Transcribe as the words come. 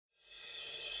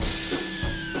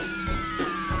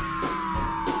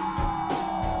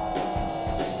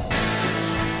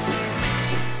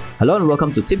Hello and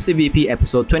welcome to Tipsy VP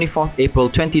episode 24th April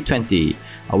 2020,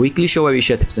 a weekly show where we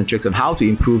share tips and tricks on how to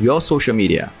improve your social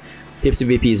media. Tipsy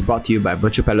VP is brought to you by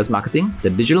Virtual Palace Marketing, the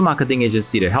digital marketing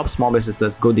agency that helps small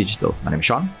businesses go digital. My name is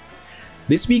Sean.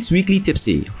 This week's weekly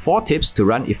Tipsy, 4 tips to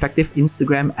run effective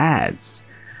Instagram ads.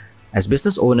 As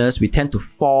business owners, we tend to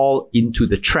fall into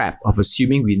the trap of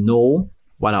assuming we know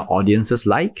what our audiences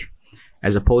like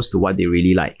as opposed to what they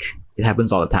really like. It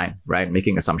happens all the time, right?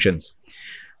 Making assumptions.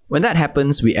 When that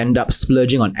happens, we end up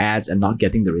splurging on ads and not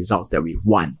getting the results that we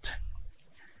want.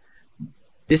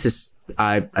 This is,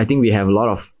 I think we have a lot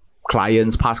of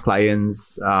clients, past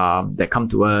clients that come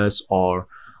to us, or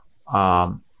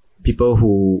people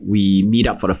who we meet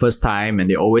up for the first time and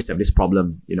they always have this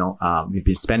problem. We've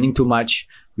been spending too much.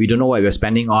 We don't know what we're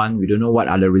spending on. We don't know what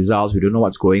are the results. We don't know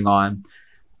what's going on.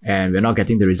 And we're not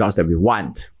getting the results that we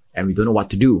want. And we don't know what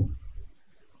to do.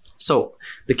 So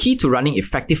the key to running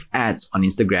effective ads on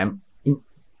Instagram,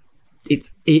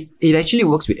 it actually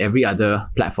works with every other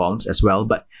platforms as well.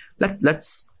 But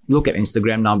let's look at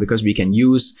Instagram now, because we can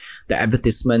use the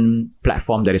advertisement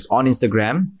platform that is on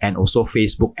Instagram and also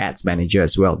Facebook Ads Manager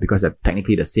as well, because they're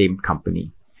technically the same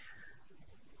company.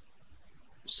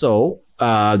 So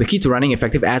the key to running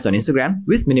effective ads on Instagram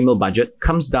with minimal budget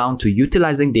comes down to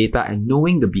utilizing data and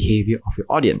knowing the behavior of your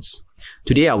audience.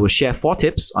 Today, I will share 4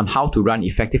 tips on how to run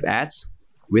effective ads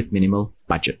with minimal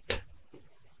budget.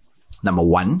 Number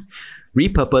 1,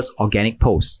 repurpose organic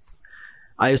posts.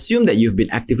 I assume that you've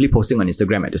been actively posting on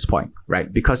Instagram at this point,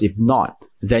 right? Because if not,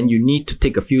 then you need to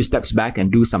take a few steps back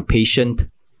and do some patient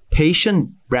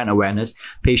brand awareness.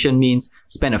 Patient means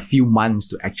spend a few months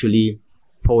to actually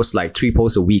post like 3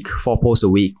 posts a week, 4 posts a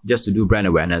week, just to do brand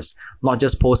awareness. Not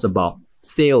just posts about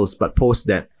sales, but posts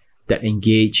that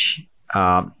engage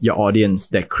your audience,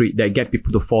 that get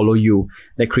people to follow you,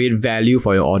 that create value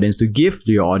for your audience, to give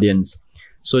to your audience,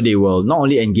 so they will not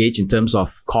only engage in terms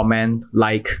of comment,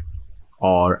 like,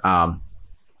 or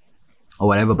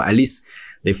whatever, but at least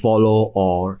they follow,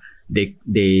 or they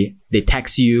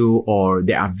text you, or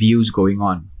there are views going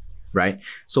on, right?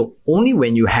 So only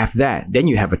when you have that, then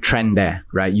you have a trend there,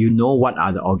 right? You know what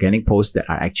are the organic posts that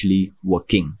are actually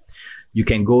working. You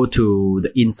can go to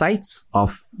the insights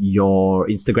of your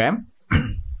Instagram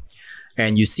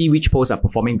and you see which posts are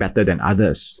performing better than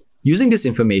others. Using this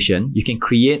information, you can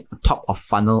create a top of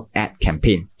funnel ad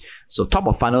campaign. So top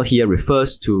of funnel here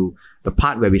refers to the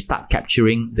part where we start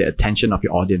capturing the attention of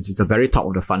your audience. It's the very top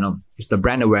of the funnel. It's the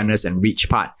brand awareness and reach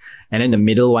part. And then the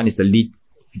middle one is the lead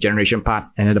generation part.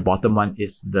 And then the bottom one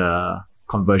is the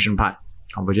conversion part.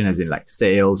 Conversion as in like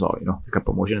sales or, like a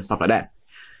promotion and stuff like that.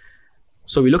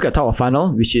 So we look at top of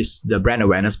funnel, which is the brand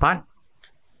awareness part.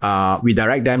 We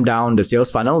direct them down the sales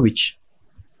funnel, which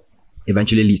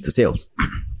eventually leads to sales.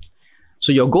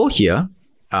 So your goal here,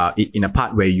 in a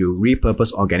part where you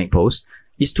repurpose organic posts,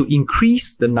 is to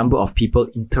increase the number of people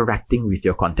interacting with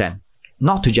your content,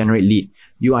 not to generate lead.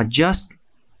 You are just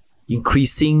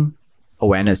increasing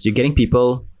awareness. You're getting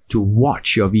people to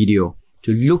watch your video,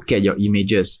 to look at your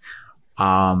images,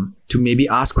 to maybe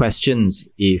ask questions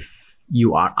if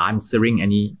you are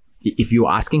if you're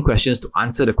asking questions, to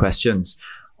answer the questions,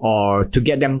 or to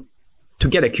get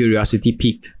a curiosity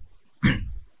piqued.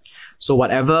 So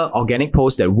whatever organic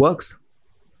post that works,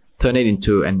 turn it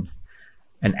into an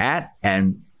ad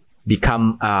and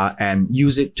become and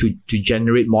use it to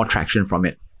generate more traction from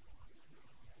it.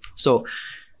 So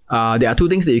there are 2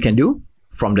 things that you can do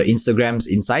from the Instagram's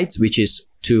insights, which is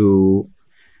to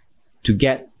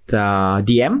get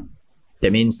DM.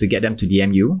 That means to get them to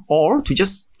DM you, or to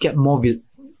just get more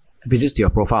visits to your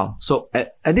profile. So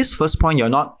at this first point, you're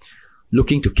not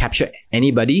looking to capture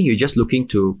anybody. You're just looking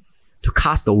to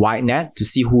cast a wide net to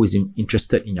see who is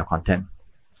interested in your content.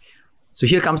 So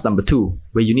here comes number 2,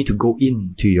 where you need to go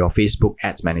into your Facebook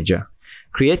Ads Manager.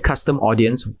 Create custom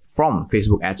audience from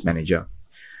Facebook Ads Manager.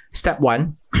 Step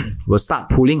 1, we'll start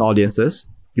pulling audiences.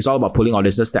 It's all about pulling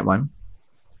audiences, step 1.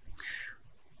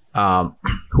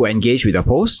 Who engage with your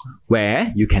post,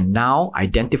 where you can now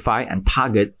identify and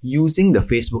target using the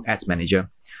Facebook Ads Manager.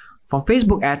 From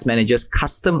Facebook Ads Manager's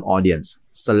custom audience,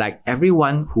 select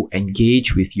everyone who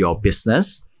engage with your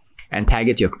business and tag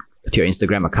it to your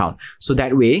Instagram account. So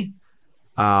that way,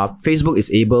 Facebook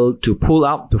is able to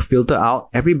filter out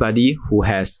everybody who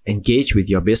has engaged with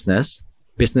your business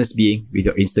being with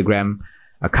your Instagram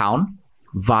account,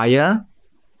 via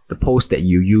the post that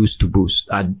you used to boost,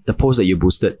 the post that you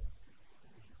boosted.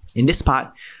 In this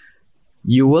part,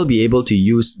 you will be able to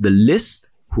use the list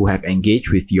who have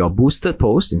engaged with your boosted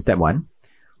post in step 1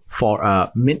 for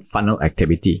a mid-funnel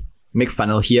activity.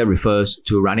 Mid-funnel here refers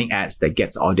to running ads that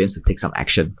gets audience to take some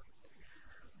action.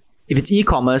 If it's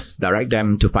e-commerce, direct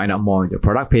them to find out more on the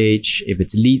product page. If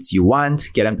it's leads you want,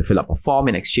 get them to fill up a form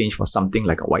in exchange for something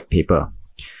like a white paper.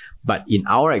 But in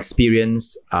our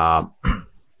experience,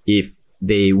 if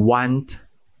they want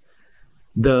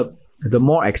the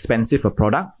more expensive a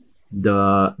product,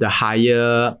 the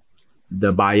higher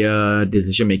the buyer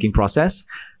decision-making process.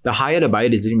 The higher the buyer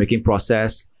decision-making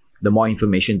process, the more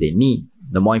information they need.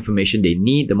 The more information they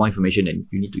need, the more information that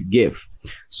you need to give.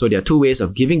 So there are two ways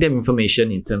of giving them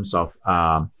information in terms of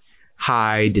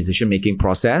high decision-making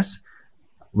process.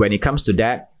 When it comes to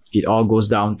that, it all goes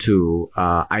down to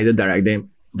either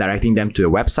directing them to a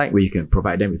website where you can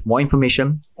provide them with more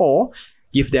information, or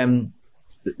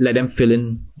let them fill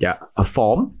in a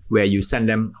form where you send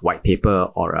them a white paper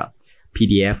or a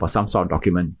PDF or some sort of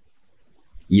document.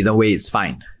 Either way, it's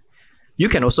fine. You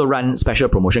can also run special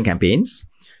promotion campaigns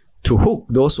to hook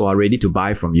those who are ready to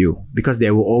buy from you, because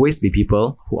there will always be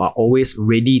people who are always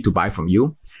ready to buy from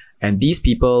you. And these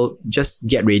people, just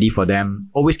get ready for them.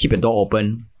 Always keep a door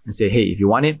open and say, hey, if you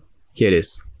want it, here it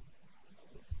is.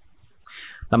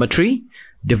 Number 3,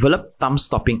 develop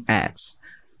thumb-stopping ads.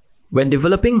 When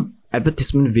developing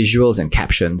advertisement visuals and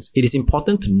captions, it is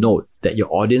important to note that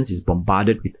your audience is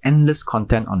bombarded with endless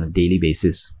content on a daily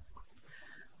basis.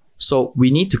 So we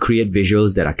need to create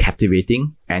visuals that are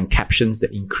captivating and captions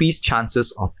that increase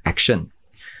chances of action.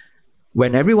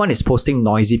 When everyone is posting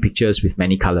noisy pictures with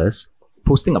many colors,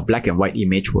 posting a black and white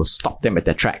image will stop them at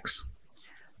their tracks.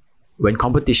 When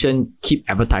competition keep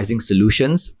advertising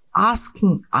solutions,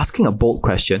 asking a bold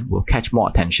question will catch more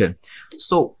attention.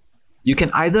 So you can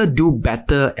either do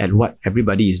better at what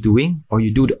everybody is doing, or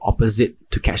you do the opposite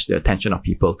to catch the attention of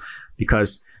people.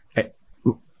 Because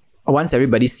once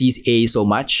everybody sees A so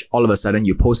much, all of a sudden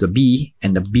you post a B,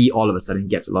 and the B all of a sudden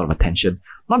gets a lot of attention.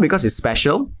 Not because it's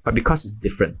special, but because it's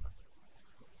different.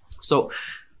 So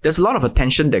there's a lot of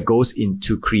attention that goes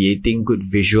into creating good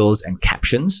visuals and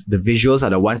captions. The visuals are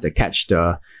the ones that catch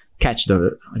the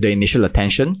initial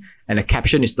attention, and the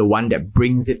caption is the one that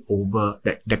brings it over,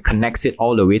 that connects it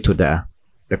all the way to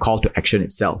the call to action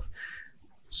itself.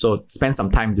 So spend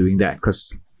some time doing that,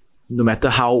 because no matter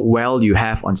how well you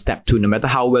have on step 2, no matter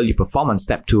how well you perform on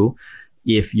step 2,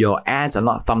 if your ads are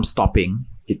not thumb stopping,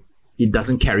 it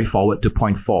doesn't carry forward to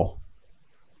point 4,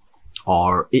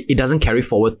 or it doesn't carry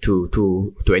forward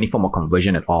to any form of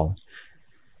conversion at all.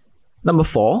 Number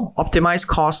 4, optimize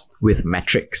cost with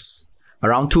metrics.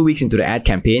 Around 2 weeks into the ad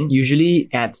campaign, usually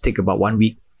ads take about 1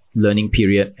 week learning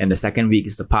period, and the second week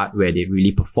is the part where they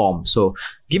really perform. So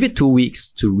give it 2 weeks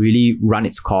to really run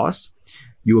its course.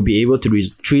 You will be able to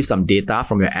retrieve some data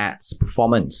from your ads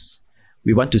performance.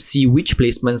 We want to see which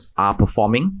placements are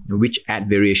performing and which ad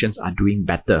variations are doing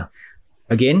better.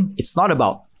 Again, it's not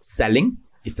about selling.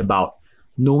 It's about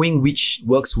knowing which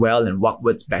works well and what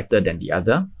works better than the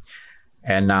other.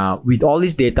 And with all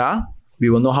this data,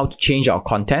 we will know how to change our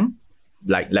content.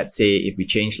 Like, let's say if we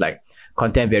change like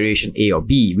content variation A or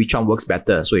B, which one works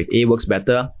better? So if A works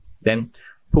better, then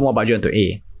put more budget into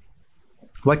A.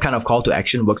 What kind of call to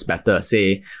action works better?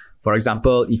 Say, for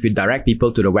example, if you direct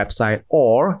people to the website,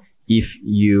 or if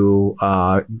you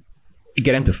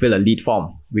get them to fill a lead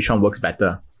form, which one works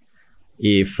better?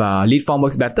 If lead form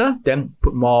works better, then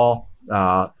put more,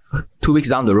 2 weeks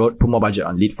down the road, put more budget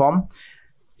on lead form.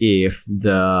 If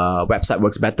the website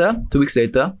works better, 2 weeks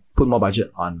later, put more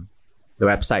budget on the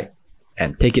website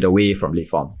and take it away from lead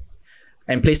form.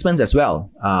 And placements as well.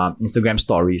 Instagram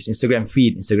stories, Instagram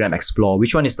feed, Instagram explore.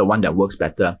 Which one is the one that works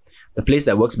better? The place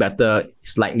that works better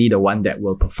is likely the one that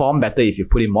will perform better if you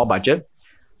put in more budget.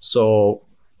 So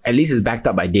at least it's backed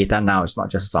up by data now. It's not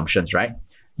just assumptions, right?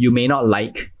 You may not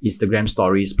like Instagram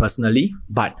stories personally,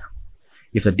 but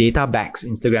if the data backs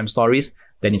Instagram stories,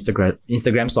 then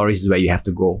Instagram stories is where you have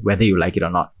to go, whether you like it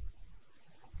or not.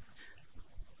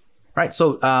 Right.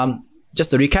 So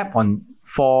just to recap on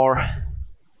 4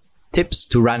 tips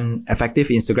to run effective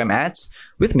Instagram ads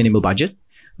with minimal budget.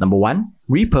 Number 1,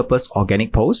 repurpose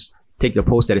organic posts. Take the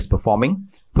post that is performing,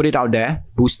 put it out there,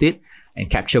 boost it, and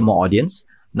capture more audience.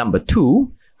 Number 2,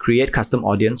 create custom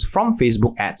audience from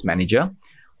Facebook Ads Manager.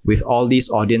 With all these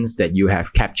audience that you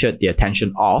have captured the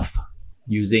attention of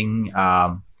using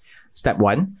step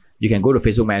 1, you can go to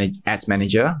Facebook Ads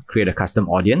Manager, create a custom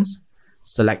audience,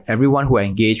 select everyone who are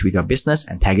engaged with your business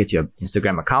and tag it to your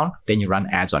Instagram account. Then you run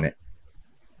ads on it.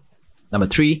 Number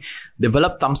 3,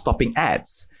 develop thumb-stopping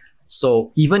ads.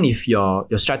 So even if your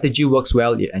strategy works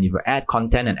well and if your ad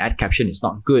content and ad caption is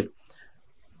not good,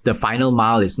 the final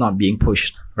mile is not being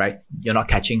pushed, right? You're not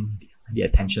catching the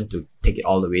attention to take it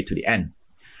all the way to the end.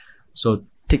 So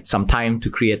take some time to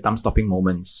create thumb-stopping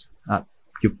moments.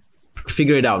 You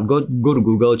figure it out. Go to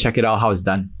Google, check it out how it's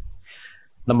done.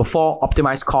 Number 4,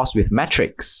 optimize cost with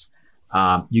metrics.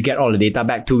 You get all the data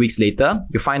back 2 weeks later.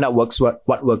 You find out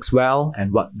what works well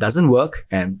and what doesn't work,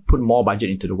 and put more budget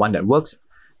into the one that works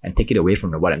and take it away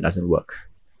from the one that doesn't work.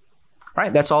 All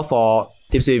right, that's all for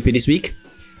Tips CVP this week.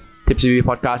 Tips CVP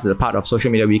podcast is a part of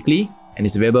Social Media Weekly and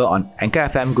is available on Anchor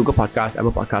FM, Google Podcasts,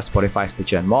 Apple Podcasts, Spotify,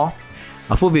 Stitcher, and more.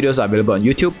 Our full videos are available on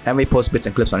YouTube, and we post bits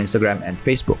and clips on Instagram and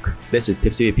Facebook. This is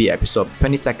Tips CVP episode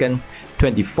 22nd,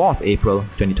 24th April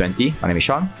 2020. My name is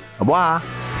Sean. Au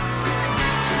revoir.